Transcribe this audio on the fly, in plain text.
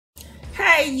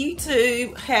Hey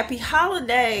YouTube, happy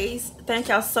holidays. Thank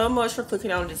y'all so much for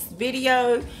clicking on this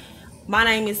video. My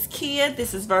name is Kia,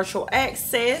 this is Virtual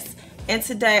Access, and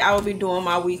today I will be doing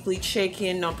my weekly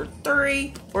check-in number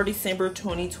 3 for December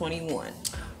 2021.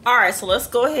 Alright, so let's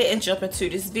go ahead and jump into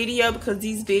this video because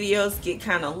these videos get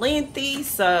kind of lengthy,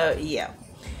 so yeah.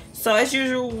 So as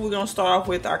usual, we're going to start off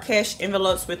with our cash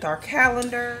envelopes with our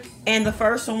calendar. And the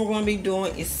first one we're going to be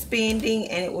doing is spending,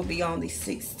 and it will be on the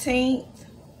 16th.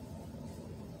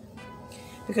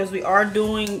 Because we are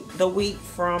doing the week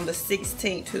from the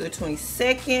 16th to the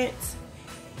 22nd.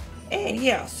 And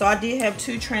yeah, so I did have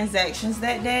 2 transactions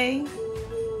that day.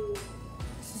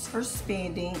 This is for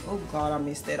spending. Oh God, I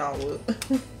messed that all up.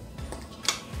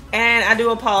 And I do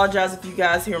apologize if you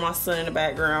guys hear my son in the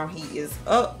background. He is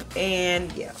up,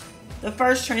 and yeah. The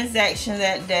first transaction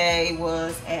that day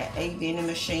was at a vending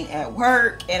machine at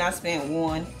work, and I spent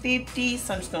 $150,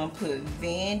 so I'm just gonna put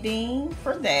vending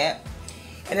for that.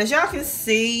 And as y'all can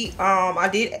see,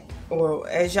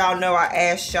 as y'all know, I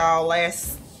asked y'all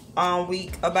last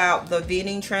week about the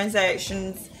vending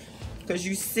transactions, because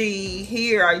you see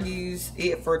here I use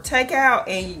it for takeout,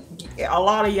 and a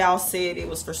lot of y'all said it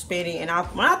was for spending. And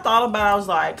when I thought about it, I was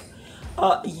like,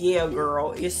 yeah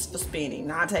girl, it's for spending,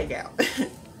 not takeout.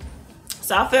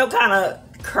 So I felt kind of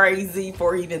crazy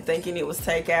for even thinking it was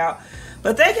takeout.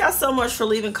 But thank y'all so much for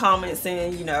leaving comments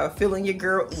and, you know, filling your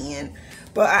girl in.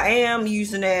 But I am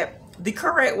using that the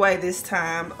correct way this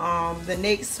time. The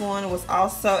next one was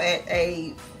also at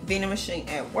a vending machine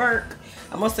at work.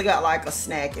 I must have got like a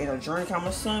snack and a drink, I'm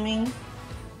assuming.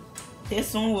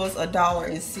 This one was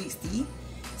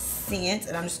 $1.60,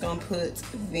 and I'm just gonna put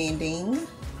vending.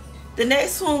 The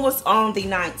next one was on the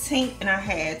 19th, and I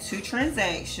had 2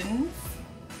 transactions.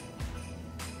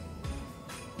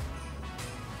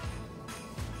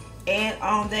 And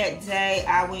on that day,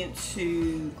 I went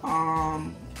to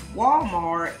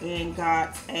Walmart and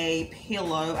got a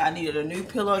pillow. I needed a new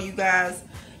pillow, you guys.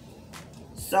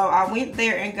 So I went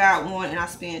there and got one, and I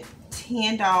spent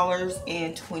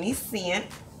 $10.20.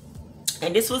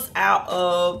 And this is out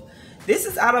of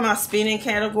my spending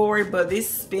category, but this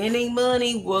spending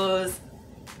money was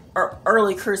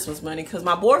early Christmas money, because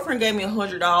my boyfriend gave me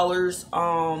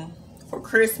 $100 for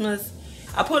Christmas.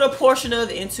 I put a portion of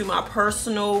it into my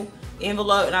personal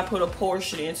envelope, and I put a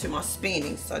portion into my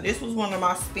spending. So this was one of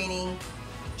my spending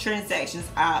transactions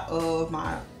out of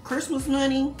my Christmas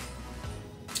money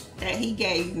that he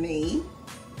gave me.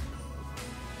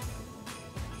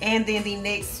 And then the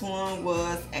next one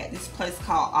was at this place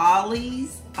called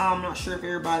Ollie's. I'm not sure if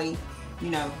everybody, you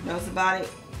know, knows about it,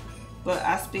 but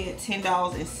I spent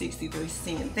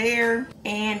 $10.63 there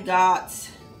and got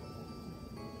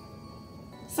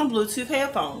some Bluetooth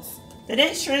headphones. The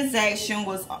next transaction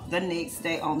was the next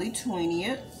day on the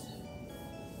 20th.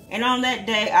 And on that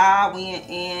day, I went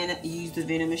and used the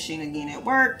vending machine again at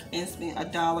work and spent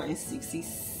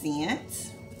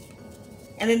 $1.60.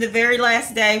 And then the very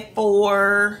last day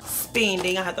for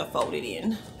spending, I have to fold it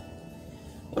in,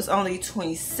 was on the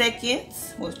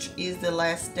 22nd, which is the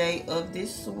last day of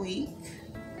this week.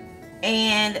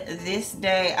 And this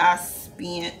day I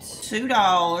spent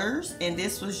 $2, and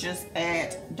this was just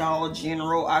at Dollar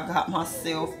General. I got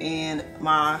myself and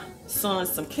my son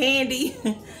some candy.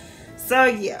 So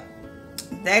yeah,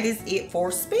 that is it for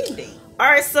spending.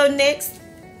 Alright, so next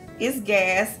is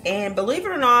gas, and believe it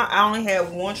or not, I only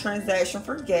had 1 transaction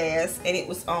for gas, and it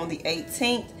was on the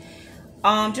 18th.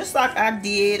 Just like I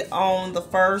did on the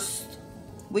first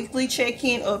weekly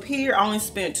check-in up here, I only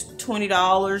spent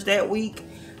 $20 that week.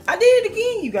 I did it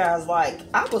again, you guys. Like,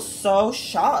 I was so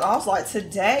shocked. I was like,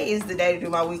 today is the day to do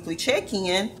my weekly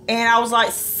check-in. And I was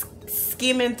like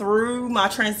skimming through my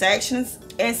transactions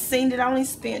and seeing that I only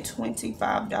spent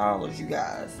 $25, you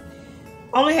guys.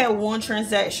 I only had 1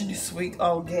 transaction this week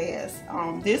on gas.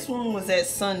 This one was at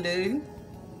Sundew.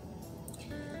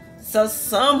 So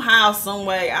somehow, some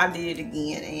way, I did it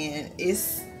again. And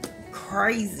it's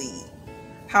crazy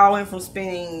how I went from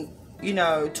spending, you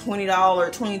know,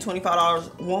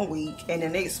 $25 one week, and the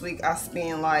next week I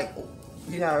spend like,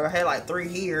 you know, I had like 3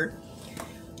 here.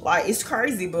 Like, it's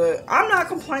crazy, but I'm not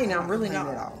complaining. I'm really not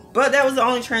at all. But that was the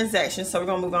only transaction, so we're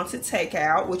gonna move on to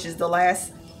takeout, which is the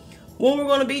last one we're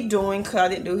gonna be doing, because I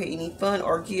didn't do any fun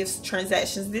or gifts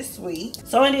transactions this week.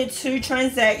 So I did 2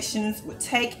 transactions with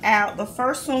takeout. The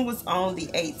first one was on the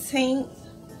 18th.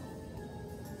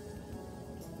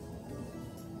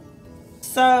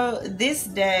 So this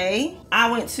day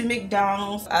I went to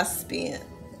McDonald's. I spent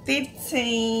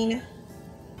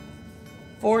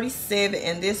 $15.47,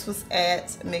 and this was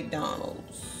at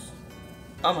McDonald's.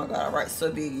 Oh my God, I write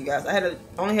so big, you guys. I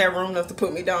only had room enough to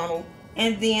put McDonald's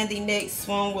And then the next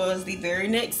one was the very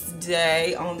next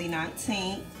day on the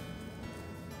 19th.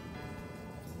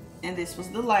 And this was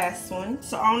the last one.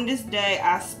 So on this day,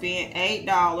 I spent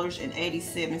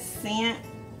 $8.87.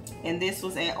 And this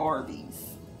was at Arby's.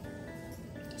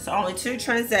 So only 2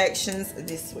 transactions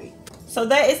this week. So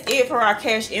that is it for our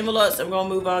cash envelopes. I'm going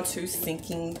to move on to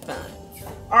sinking funds.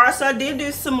 Alright, so I did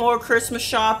do some more Christmas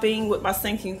shopping with my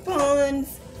sinking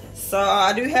funds. So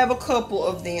I do have a couple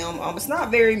of them. It's not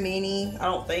very many, I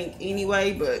don't think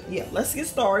anyway. But yeah, let's get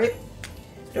started.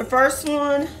 The first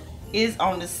one is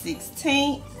on the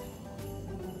 16th.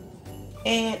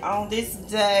 And on this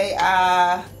day,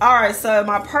 alright, so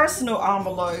my personal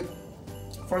envelope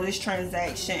for this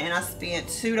transaction, and I spent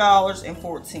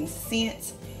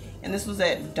 $2.14, and this was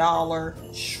at Dollar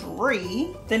Tree.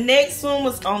 The next one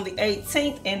was on the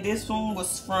 18th, and this one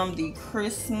was from the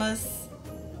Christmas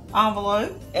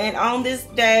envelope. And on this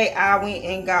day, I went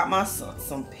and got my son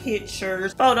some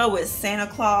pictures. Photo with Santa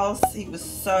Claus. He was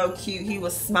so cute. He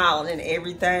was smiling and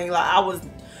everything. Like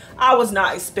I was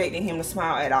not expecting him to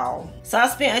smile at all. So I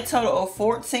spent a total of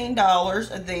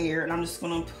 $14 there, and I'm just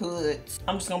gonna put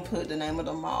the name of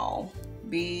the mall,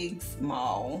 Biggs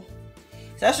Mall.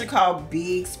 It's actually called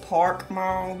Biggs Park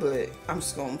Mall, but I'm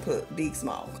just gonna put Biggs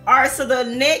Mall. All right, so the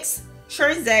next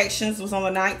transactions was on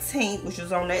the 19th, which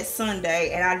was on that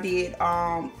Sunday, and I did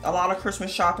a lot of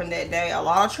Christmas shopping that day, a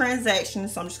lot of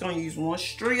transactions. So I'm just gonna use one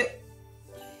strip.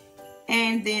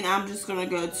 And then I'm just going to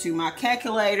go to my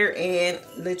calculator and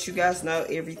let you guys know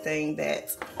everything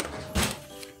that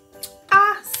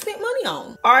I spent money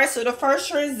on. Alright, so the first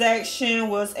transaction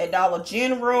was at Dollar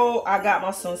General. I got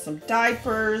my son some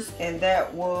diapers, and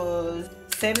that was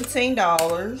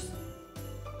 $17.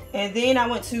 And then I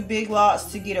went to Big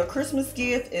Lots to get a Christmas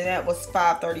gift, and that was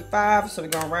 $5.35. So we're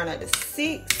going to round that to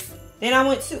 $6. Then I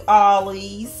went to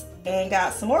Ollie's and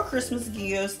got some more Christmas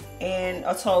gifts, and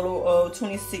a total of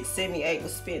 $26.78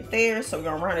 was spent there. So we're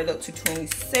gonna round it up to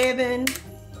 $27.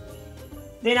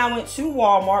 Then I went to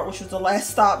Walmart, which was the last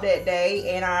stop that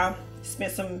day, and I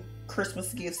spent some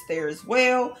Christmas gifts there as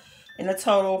well. And the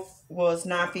total was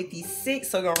 $9.56.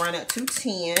 So we're gonna round it to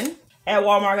 $10. At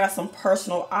Walmart, I got some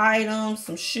personal items,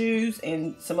 some shoes,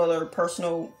 and some other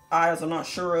personal items I'm not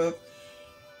sure of.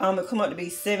 It come up to be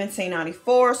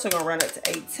 $17.94. So we're gonna round it to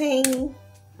 $18.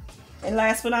 And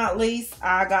last but not least,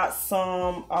 I got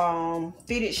some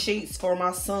fitted sheets for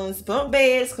my son's bunk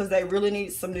beds because they really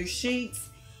needed some new sheets.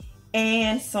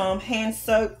 And some hand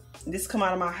soap. This come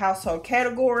out of my household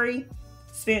category.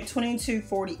 Spent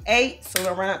 $22.48, so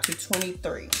we'll run out to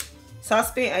 $23. So I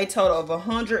spent a total of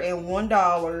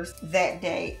 $101 that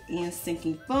day in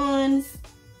sinking funds.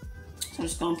 So I'm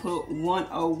just going to put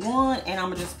 101, and I'm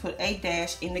going to just put a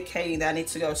dash indicating that I need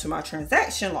to go to my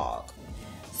transaction log.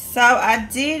 So I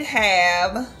did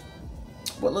have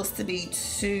what looks to be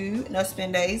 2 no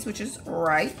spend days, which is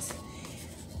right.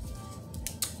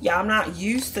 Yeah, I'm not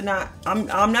used to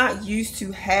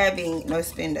having no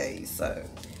spend days, so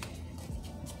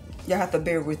y'all have to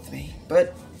bear with me.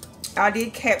 But I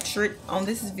did capture it on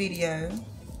this video.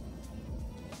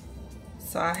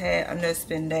 So I had a no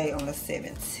spend day on the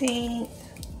 17th.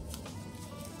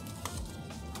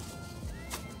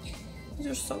 These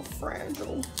are so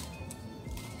fragile.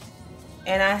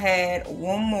 And I had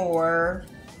one more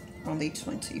on the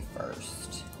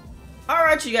 21st.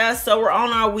 Alright, you guys, so we're on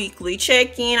our weekly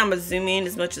check-in. I'm gonna zoom in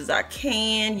as much as I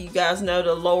can. You guys know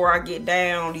the lower I get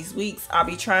down these weeks, I'll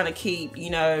be trying to keep,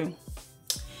 you know,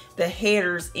 the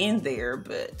headers in there,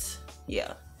 but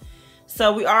yeah.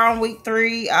 So we are on week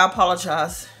 3. I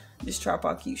apologize. This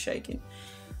tripod keeps shaking.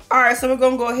 Alright, so we're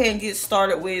gonna go ahead and get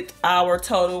started with our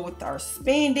total with our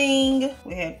spending.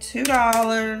 We had $2,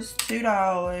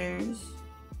 $2,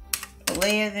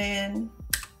 11,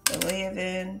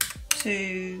 11,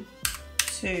 2,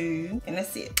 2, and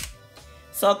that's it.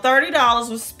 So $30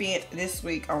 was spent this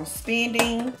week on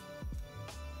spending.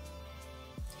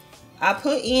 I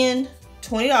put in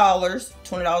 $20.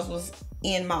 $20 was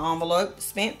in my envelope.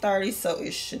 Spent $30, so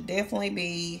it should definitely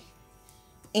be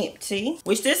empty.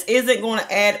 Which this isn't going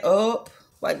to add up.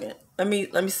 Wait a minute.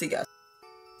 Let me see, guys.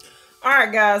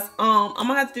 Alright guys, I'm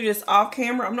gonna have to do this off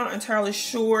camera. I'm not entirely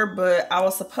sure, but I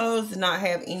was supposed to not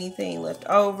have anything left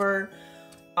over.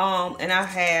 And I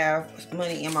have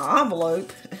money in my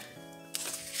envelope.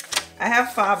 I have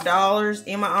 $5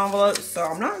 in my envelope, so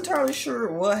I'm not entirely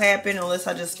sure what happened unless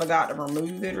I just forgot to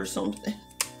remove it or something.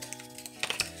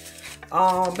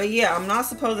 But yeah, I'm not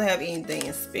supposed to have anything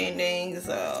in spending,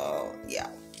 so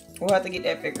yeah. We'll have to get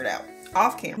that figured out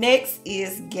off camera. Next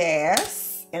is gas.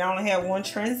 And I only had one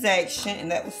transaction, and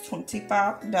that was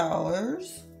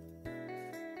 $25.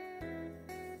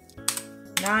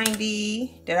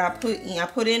 90 that I put in. I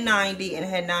put in 90 and it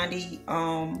had 90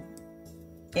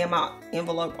 in my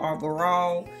envelope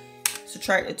overall.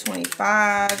 Subtract the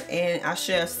 25 and I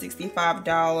should have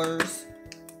 $65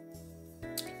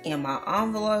 in my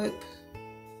envelope.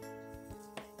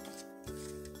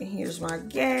 And here's my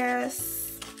gas.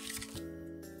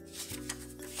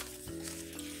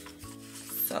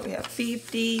 So we have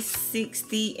 50,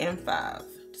 60, and 5.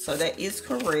 So that is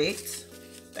correct.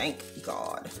 Thank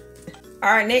God.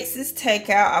 All right, next is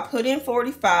takeout. I put in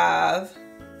 45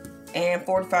 and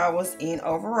 45 was in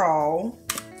overall.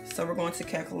 So we're going to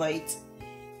calculate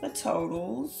the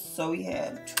totals. So we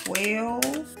have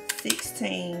 12,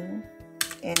 16,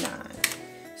 and 9.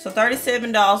 So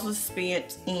 $37 was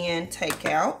spent in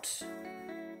takeout.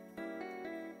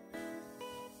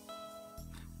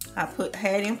 I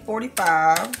had in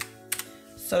 45.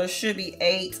 So it should be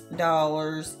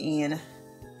 $8 in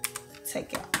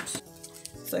takeout.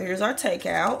 So here's our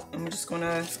takeout. I'm just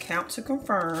gonna count to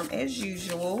confirm as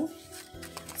usual.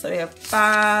 So we have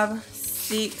 5,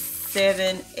 6,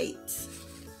 7, 8.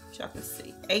 Y'all can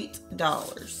see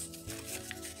 $8.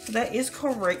 So that is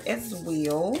correct as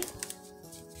well.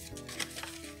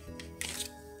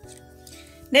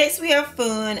 Next we have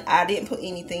fun. I didn't put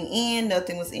anything in.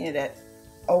 Nothing was in it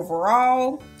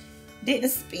overall. Didn't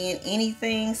spend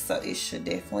anything, so it should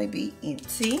definitely be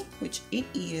empty, which it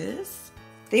is.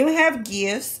 Then we have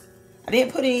gifts. I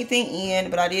didn't put anything in,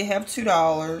 but I did have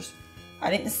 $2.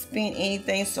 I didn't spend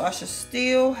anything, so I should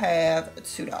still have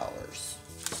 $2.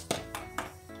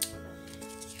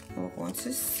 We're going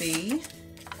to see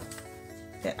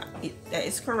that that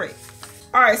is correct.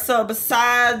 All right, so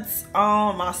besides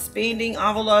my spending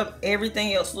envelope,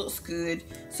 everything else looks good.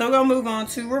 So we're gonna move on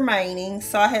to remaining.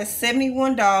 So I had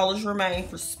 $71 remaining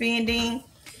for spending.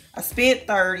 I spent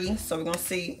 30, so we're gonna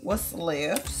see what's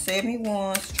left.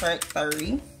 71 subtract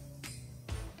 30.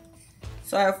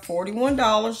 So I have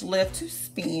 $41 left to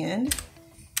spend.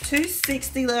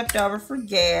 $260 left over for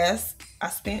gas. I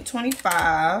spent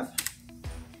 25.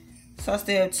 So I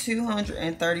still have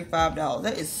 $235.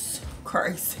 That is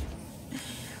crazy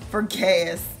for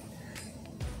gas.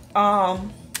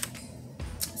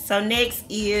 So next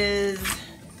is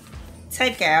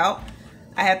takeout.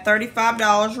 I have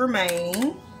 $35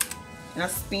 remaining and I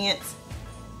spent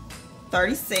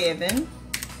 37.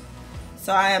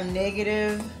 So I am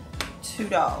negative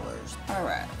 $2. All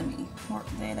right, let me mark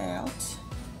that out.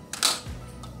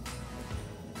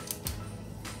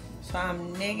 So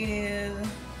I'm negative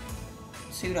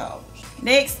 $2.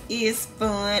 Next is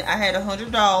fun. I had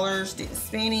 $100, didn't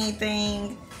spend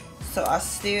anything, so I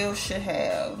still should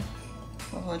have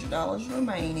 $100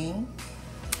 remaining.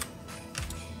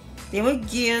 Then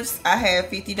with gifts, I have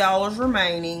 $50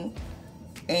 remaining,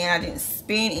 and I didn't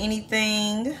spend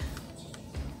anything,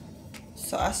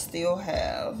 so I still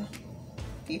have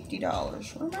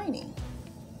 $50 remaining.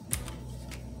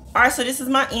 All right, so this is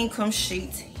my income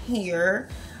sheet here.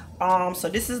 So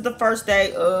this is the first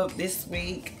day of this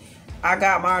week. I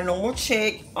got my normal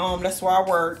check. That's where I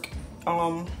work.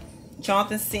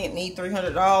 Jonathan sent me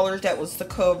 $300. That was to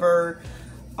cover,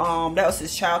 that was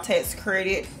his child tax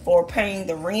credit for paying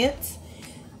the rent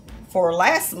for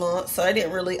last month. So it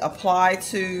didn't really apply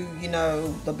to, you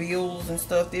know, the bills and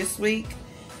stuff this week.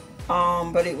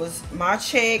 But it was my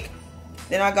check.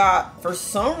 Then I got, for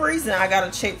some reason, I got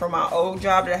a check from my old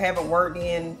job that I haven't worked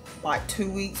in like 2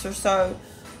 weeks or so.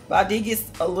 But I did get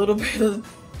a little bit of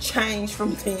change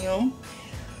from them.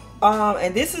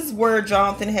 And this is where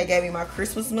Jonathan had gave me my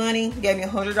Christmas money. He gave me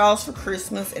 $100 for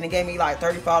Christmas, and it gave me like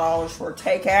 $35 for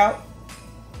takeout.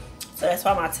 So that's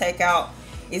why my takeout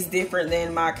is different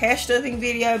than my cash stuffing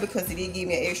video, because he did give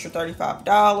me an extra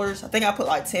 $35. I think I put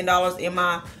like $10 in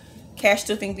my cash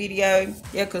stuffing video.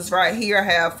 Yeah, because right here I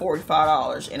have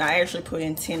 $45, and I actually put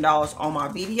in $10 on my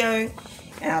video,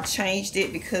 and I changed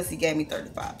it because he gave me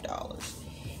 $35.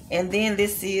 And then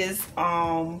this is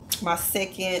my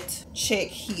second check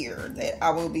here that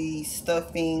I will be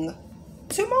stuffing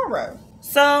tomorrow.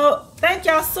 So thank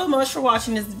y'all so much for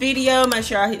watching this video. Make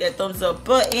sure I hit that thumbs up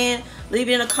button. Leave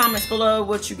it in the comments below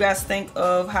what you guys think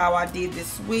of how I did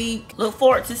this week. Look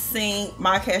forward to seeing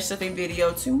my cash stuffing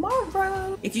video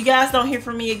tomorrow. If you guys don't hear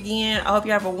from me again, I hope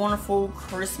you have a wonderful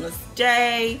Christmas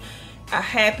day, a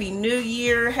happy new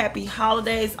year, happy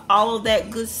holidays, all of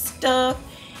that good stuff.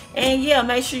 And yeah,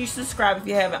 make sure you subscribe if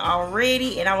you haven't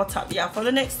already. And I will talk to y'all for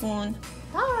the next one.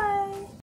 Bye.